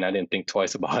way, and I didn't think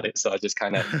twice about it. So I just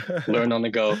kind of learned on the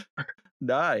go.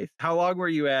 Nice. How long were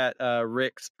you at,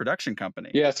 Rick's production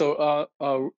company? Yeah, so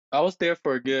I was there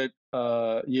for a good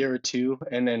year or two,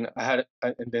 and then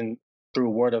and then through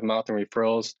word of mouth and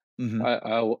referrals,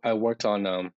 Mhm. I worked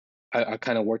on I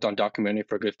kind of worked on documentary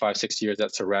for a good 5 6 years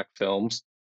at Serac Films,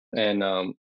 and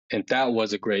um and that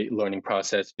was a great learning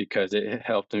process because it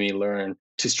helped me learn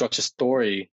to structure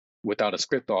story without a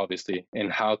script, obviously, and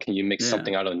how can you make Yeah.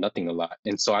 something out of nothing a lot.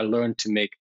 And so I learned to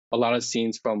make a lot of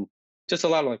scenes from just a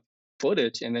lot of like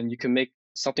footage, and then you can make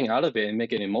something out of it and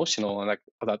make it emotional. And like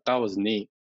I thought that was neat.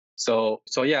 So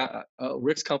yeah,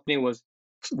 Rick's company was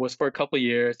for a couple of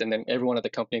years, and then everyone at the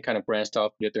company kind of branched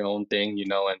off, did their own thing,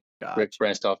 and Rick Gotcha.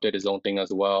 branched off, did his own thing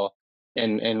as well.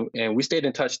 And we stayed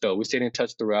in touch though. We stayed in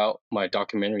touch throughout my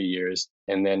documentary years.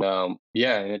 And then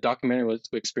yeah, and the documentary was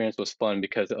experience was fun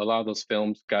because a lot of those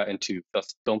films got into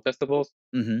film festivals,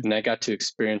 Mhm. and I got to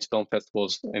experience film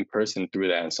festivals in person through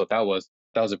that. And so that was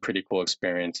a pretty cool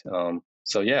experience.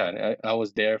 So yeah, I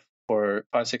was there for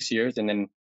 5 6 years, and then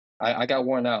I got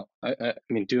worn out. I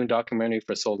mean, doing documentary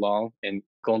for so long and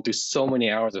going through so many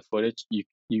hours of footage,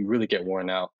 you really get worn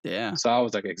out. Yeah. So I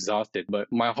was like exhausted,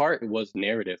 but my heart was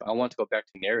narrative. I want to go back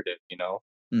to narrative.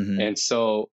 Mhm. And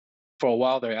so for a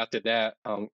while there after that,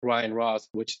 Ryan Ross,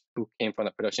 who came from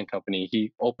the production company,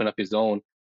 he opened up his own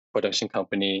production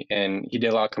company and he did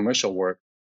a lot of commercial work.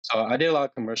 So I did a lot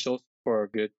of commercials for a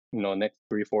good, next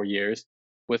 3 4 years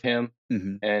with him.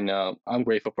 Mhm. And I'm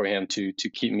grateful for him to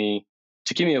keep me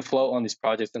afloat on these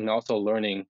projects and also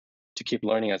keep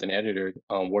learning as an editor,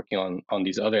 working on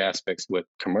these other aspects with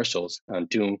commercials,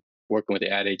 working with the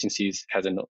ad agencies has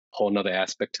a whole nother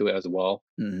aspect to it as well,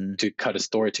 Mhm. to cut a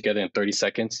story together in 30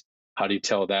 seconds. How do you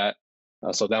tell that?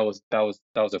 So that was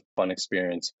a fun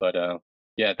experience. But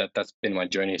yeah, that's been my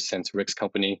journey since Rick's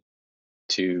company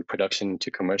to production to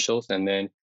commercials, and then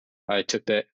I took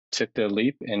the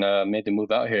leap and made the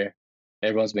move out here.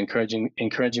 Everyone's been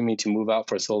encouraging me to move out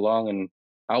for so long, and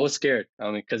I was scared. I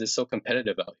mean, because it's so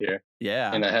competitive out here,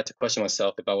 Yeah. and I had to question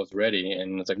myself if I was ready.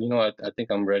 And it's like, I think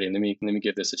I'm ready. Let me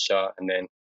give this a shot. And then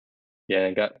yeah,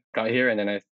 I got here, and then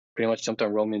I pretty much jumped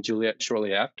on Romeo and Juliet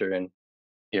shortly after, and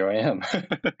here I am.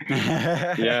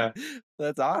 Yeah,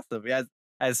 That's awesome. Yeah,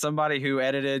 as somebody who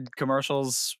edited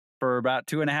commercials for about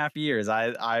 2.5 years,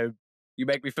 you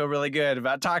make me feel really good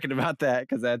about talking about that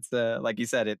because that's, like you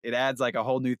said, it adds like a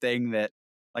whole new thing that,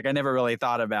 like, I never really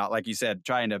thought about. Like you said,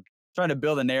 trying to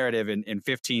build a narrative in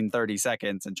 15, 30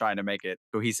 seconds and trying to make it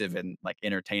cohesive and like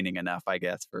entertaining enough, I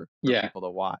guess, for yeah, people to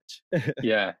watch.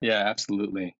 yeah,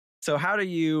 absolutely. So how do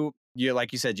you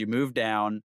like you said, you moved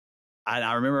down. And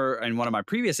I remember in one of my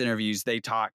previous interviews, they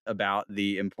talked about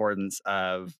the importance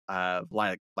of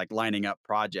like lining up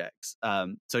projects.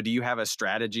 So, do you have a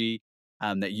strategy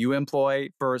that you employ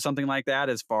for something like that?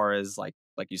 As far as like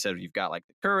you said, you've got like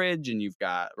the Courage and you've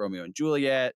got Romeo and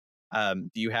Juliet. Do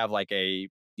you have like a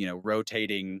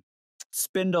rotating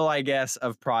spindle, I guess,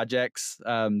 of projects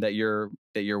that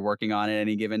you're working on at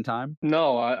any given time?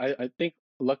 No, I think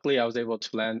luckily I was able to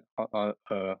land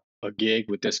a gig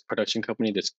with this production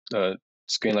company, this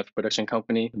Screenlife production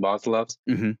company, Boslovs,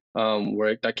 Hmm.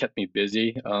 where that kept me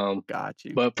busy. Got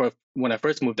you. But for when I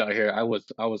first moved out here, I was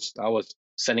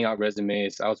sending out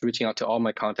resumes. I was reaching out to all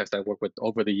my contacts I worked with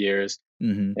over the years,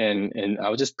 Hmm. and I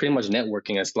was just pretty much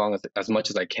networking as much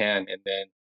as I can. And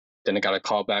then I got a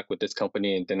call back with this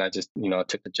company, and then I just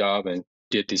took the job and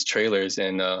did these trailers.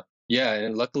 And yeah,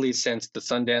 and luckily since the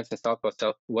Sundance and South by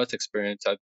Southwest experience,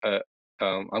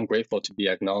 I'm grateful to be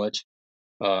acknowledged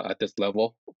at this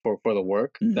level for the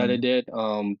work that I Hmm. did.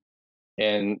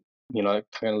 And it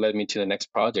kind of led me to the next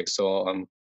project. So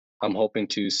I'm hoping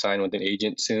to sign with an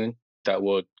agent soon that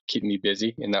will keep me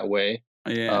busy in that way.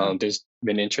 Yeah. There's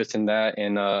been interest in that,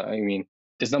 and I mean,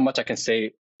 there's not much I can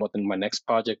say about my next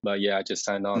project, but yeah, I just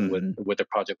signed on Mhm. with a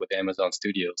project with Amazon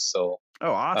Studios, so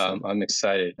Oh, awesome. I'm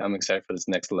excited. I'm excited for this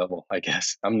next level. I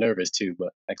guess I'm nervous too,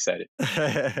 but excited.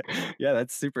 Yeah,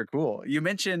 that's super cool. You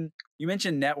mentioned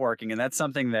networking, and that's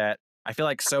something that I feel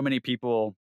like so many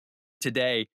people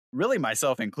today, really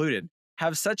myself included,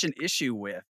 have such an issue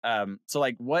with. So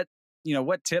like what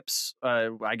tips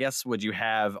I guess would you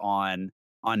have on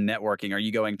networking? Are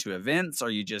you going to events? Are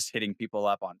you just hitting people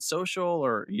up on social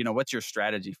or what's your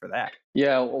strategy for that?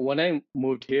 Yeah, when I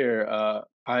moved here,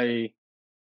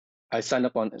 I signed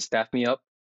up on Staff Me Up.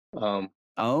 Um,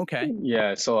 Oh, okay.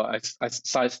 yeah, so I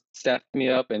Staff Me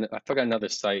Up, and I forgot another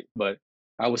site, but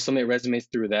I would submit resumes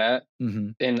through that,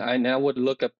 Mhm. and I now would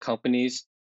look up companies,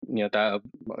 that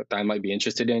I might be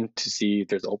interested in to see if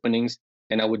there's openings,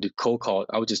 and I would do cold call.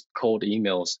 I would just cold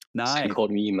emails, send Nice.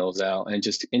 cold emails out, and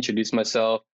just introduce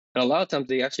myself. And a lot of times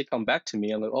they actually come back to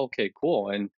me. I'm like, okay, cool.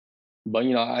 But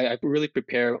I really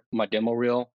prepare my demo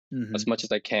reel as Mhm. much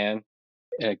as I can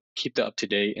and keep that up to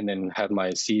date, and then have my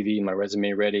CV, my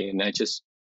resume ready, and I just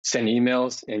send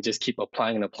emails and just keep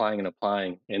applying and applying and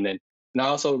applying, and I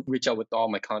also reach out with all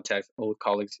my contacts, old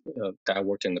colleagues that I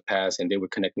worked in the past, and they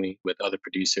would connect me with other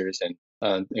producers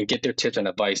and get their tips and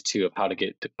advice too of how to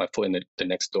get my foot in the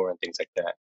next door and things like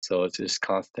that. So it's just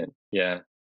constant. Yeah.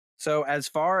 So as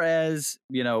far as,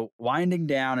 winding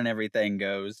down and everything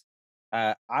goes,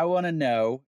 I want to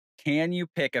know, can you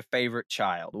pick a favorite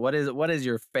child? What is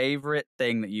your favorite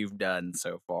thing that you've done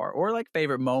so far? Or like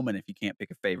favorite moment if you can't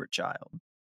pick a favorite child?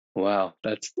 Wow.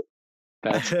 That's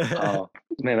oh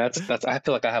man, that's I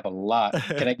feel like I have a lot.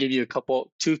 Can I give you a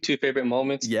couple two favorite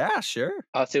moments? Yeah, sure.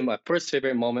 I'll say my first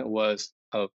favorite moment was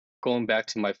going back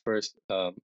to my first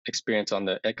experience on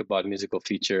the Ichabod musical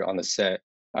feature on the set.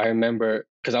 I remember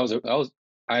because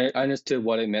I understood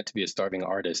what it meant to be a starving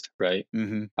artist, right?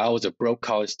 Mhm. I was a broke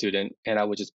college student, and I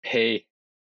would just pay.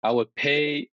 I would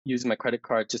pay using my credit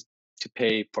card just to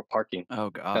pay for parking.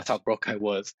 Oh That's how gosh. broke I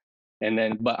was.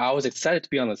 But I was excited to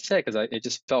be on the set because it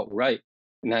just felt right.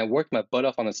 And I worked my butt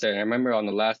off on the set. And I remember on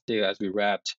the last day as we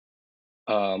wrapped,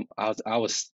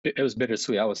 it was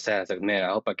bittersweet. I was sad. I was like, man, I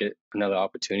hope I get another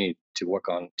opportunity to work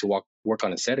on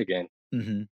a set again.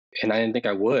 Mhm. And I didn't think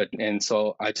I would. And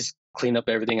so I just cleaned up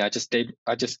everything. I just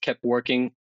kept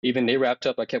working. Even they wrapped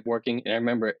up, I kept working. And I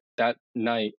remember that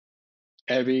night,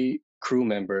 every crew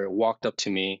member walked up to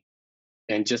me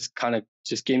and just kind of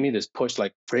just gave me this push,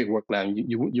 like, great work, man.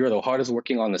 You're the hardest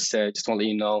working on the set. Just want to let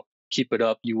you know, keep it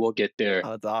up. You will get there.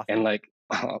 Oh, that's And awesome.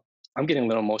 like, I'm getting a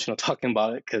little emotional talking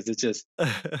about it because it's just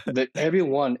that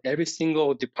every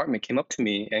single department came up to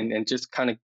me and just kind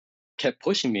of kept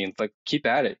pushing me. It's like, keep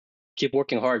at it, keep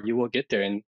working hard, you will get there.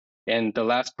 And the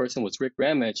last person was Rick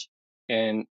Ramage,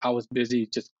 and I was busy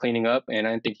just cleaning up, and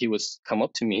I didn't think he was come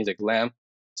up to me. He's like, Lamb,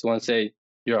 just want to say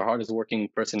you're the hardest working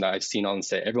person that I've seen on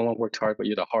set. Everyone worked hard, but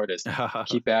you're the hardest.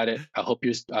 Keep at it. I hope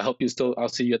you still. I'll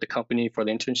see you at the company for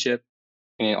the internship.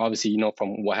 And obviously,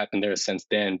 from what happened there since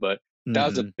then. But that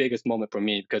was the Mhm. biggest moment for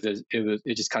me because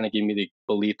it just kind of gave me the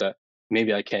belief that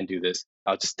maybe I can do this.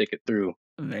 I'll just stick it through.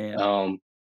 Man. Um,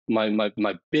 my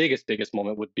biggest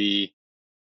moment would be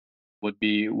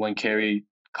when Carrie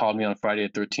called me on Friday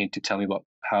the 13th to tell me about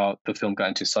how the film got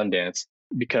into Sundance,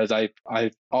 because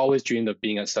I've always dreamed of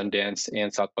being at Sundance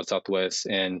and South by Southwest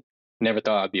and never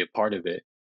thought I'd be a part of it.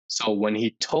 So when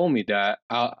he told me that,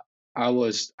 I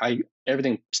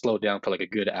everything slowed down for like a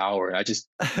good hour. I just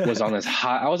was on this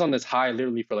high. I was on this high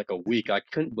literally for like a week. I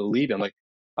couldn't believe it. I'm like,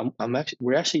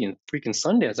 we're actually in freaking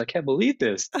Sundance. I can't believe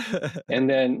this. And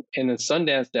then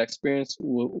Sundance, the experience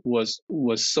was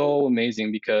so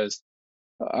amazing because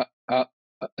uh, uh,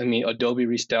 I mean, Adobe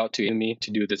reached out to me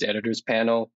to do this editors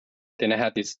panel. Then I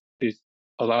had these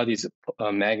a lot of these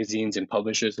magazines and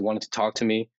publishers wanted to talk to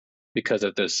me because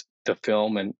of the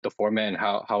film and the format and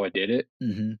how I did it.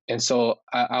 Mhm. And so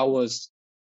I was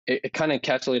it kind of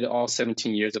encapsulated all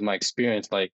 17 years of my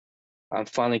experience. Like, I'm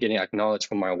finally getting acknowledged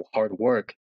for my hard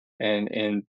work,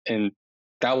 and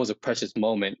that was a precious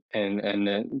moment. And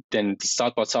then the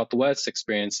South by Southwest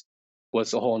experience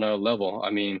was a whole nother level. I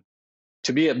mean,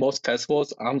 to be at most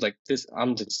festivals, I'm like this.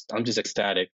 I'm just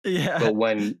ecstatic. Yeah. But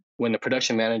when the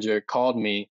production manager called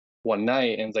me one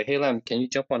night and was like, "Hey, Lam, can you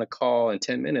jump on a call in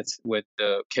 10 minutes with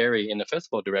Carrie and the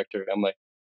festival director?" I'm like,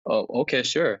 "Oh, okay,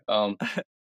 sure."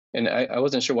 And I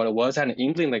wasn't sure what it was. I had an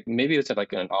inkling, like maybe it's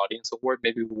like an audience award,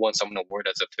 maybe we won some award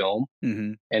as a film.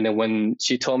 Mhm. And then when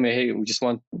she told me, "Hey, we just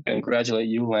want to congratulate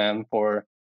you, Lam, for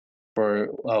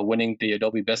winning the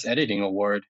Adobe Best Editing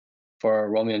Award for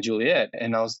Romeo and Juliet,"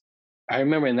 and I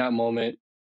remember in that moment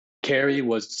Carrie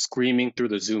was screaming through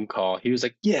the Zoom call. He was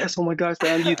like, "Yes, oh my gosh,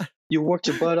 man, you worked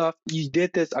your butt off. You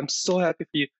did this. I'm so happy for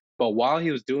you." But while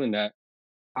he was doing that,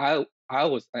 I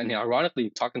was, and ironically,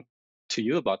 talking to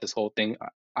you about this whole thing.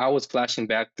 I was flashing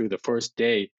back through the first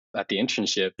day at the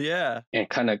internship Yeah. and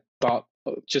kind of thought,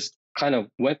 just kind of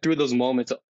went through those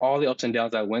moments, all the ups and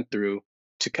downs I went through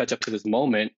to catch up to this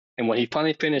moment. And when he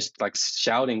finally finished, like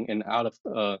shouting and out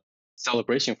of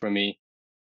celebration for me,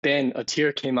 then a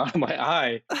tear came out of my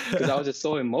eye because I was just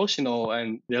so emotional.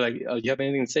 And they're like, "Oh, you have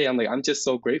anything to say?" I'm like, "I'm just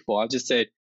so grateful." I just said,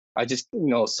 I just,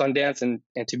 Sundance,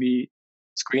 and to be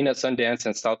screened at Sundance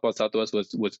and South by Southwest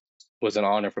was an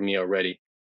honor for me already.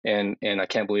 And I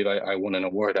can't believe I won an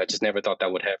award. I just never thought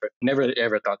that would happen. Never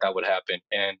ever thought that would happen.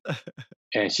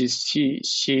 And she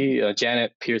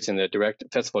Janet Pearson, the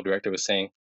festival director, was saying,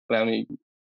 well, I mean,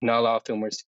 not a lot of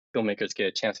filmmakers get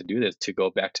a chance to do this, to go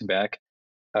back to back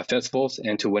festivals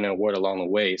and to win an award along the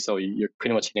way. So you're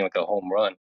pretty much hitting like a home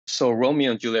run. So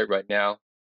Romeo and Juliet right now,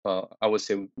 I would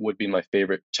say would be my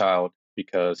favorite child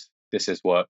because this is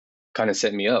what kind of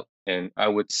set me up. And I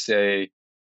would say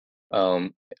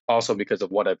um, also because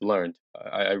of what I've learned,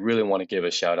 I really want to give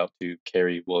a shout out to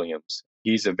Kerry Williams.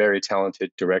 He's a very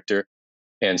talented director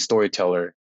and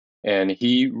storyteller, and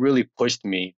he really pushed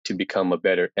me to become a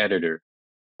better editor.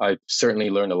 I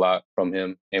certainly learned a lot from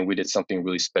him, and we did something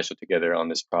really special together on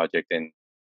this project. And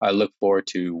I look forward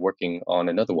to working on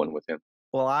another one with him.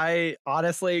 Well, I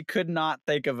honestly could not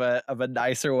think of a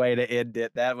nicer way to end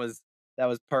it. That was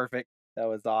perfect. That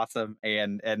was awesome.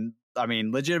 And I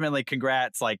mean, legitimately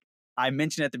congrats. Like I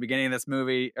mentioned at the beginning of this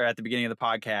movie or at the beginning of the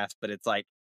podcast, but it's like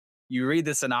you read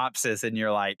the synopsis and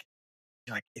you're like,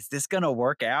 is this gonna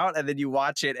work out? And then you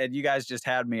watch it and you guys just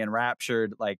had me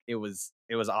enraptured. Like it was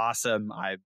awesome.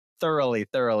 I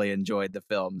thoroughly enjoyed the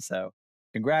film. So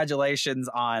congratulations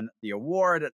on the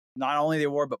award. Not only the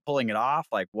award, but pulling it off.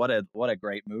 Like what a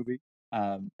great movie.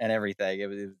 And everything.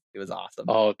 It was awesome.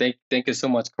 Oh, thank you so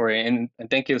much, Corey, and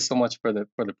thank you so much for the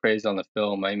praise on the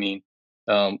film. I mean,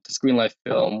 the Screenlife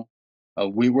film,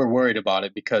 we were worried about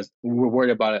it because we were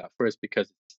worried about it at first because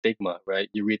of stigma, right?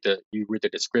 You read the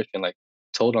description like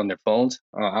told on their phones.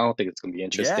 I don't think it's gonna be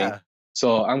interesting. Yeah.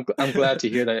 So I'm glad to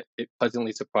hear that it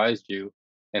pleasantly surprised you,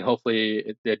 and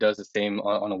hopefully it does the same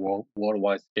on a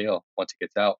worldwide scale once it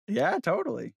gets out. Yeah,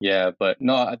 totally. Yeah, but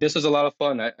no, this was a lot of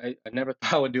fun. I never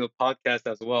thought I would do a podcast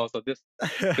as well. So this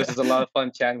is a lot of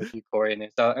fun chatting with you, Corey, and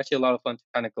it's actually a lot of fun to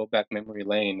kind of go back memory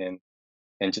lane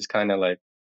and just kind of like,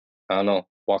 I don't know,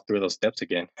 walk through those steps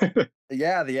again.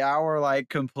 Yeah, the hour like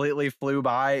completely flew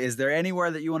by. Is there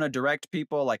anywhere that you want to direct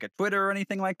people, like a Twitter or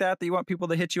anything like that you want people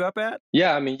to hit you up at?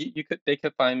 Yeah, I mean, they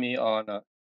could find me on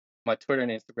my Twitter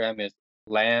and Instagram is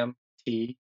lamb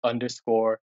t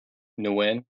underscore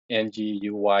Nguyen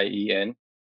Nguyen.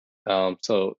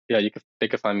 So yeah, they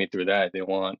could find me through that if they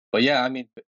want. But yeah, I mean,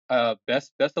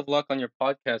 best of luck on your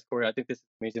podcast, Corey. I think this is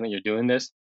amazing that you're doing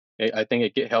this. I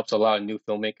think helps a lot of new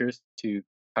filmmakers to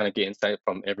kind of get insight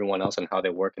from everyone else on how they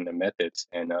work and their methods.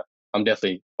 And I'm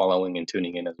definitely following and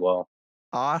tuning in as well.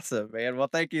 Awesome, man. Well,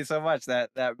 thank you so much. That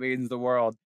means the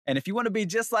world. And if you want to be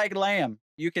just like Lamb,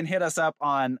 you can hit us up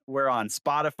we're on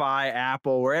Spotify,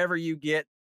 Apple, wherever you get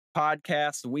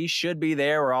podcasts. We should be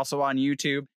there. We're also on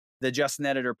YouTube, the Just an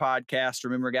Editor podcast.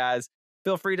 Remember, guys,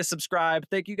 feel free to subscribe.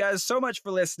 Thank you guys so much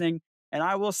for listening, and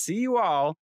I will see you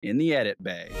all in the edit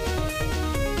bay.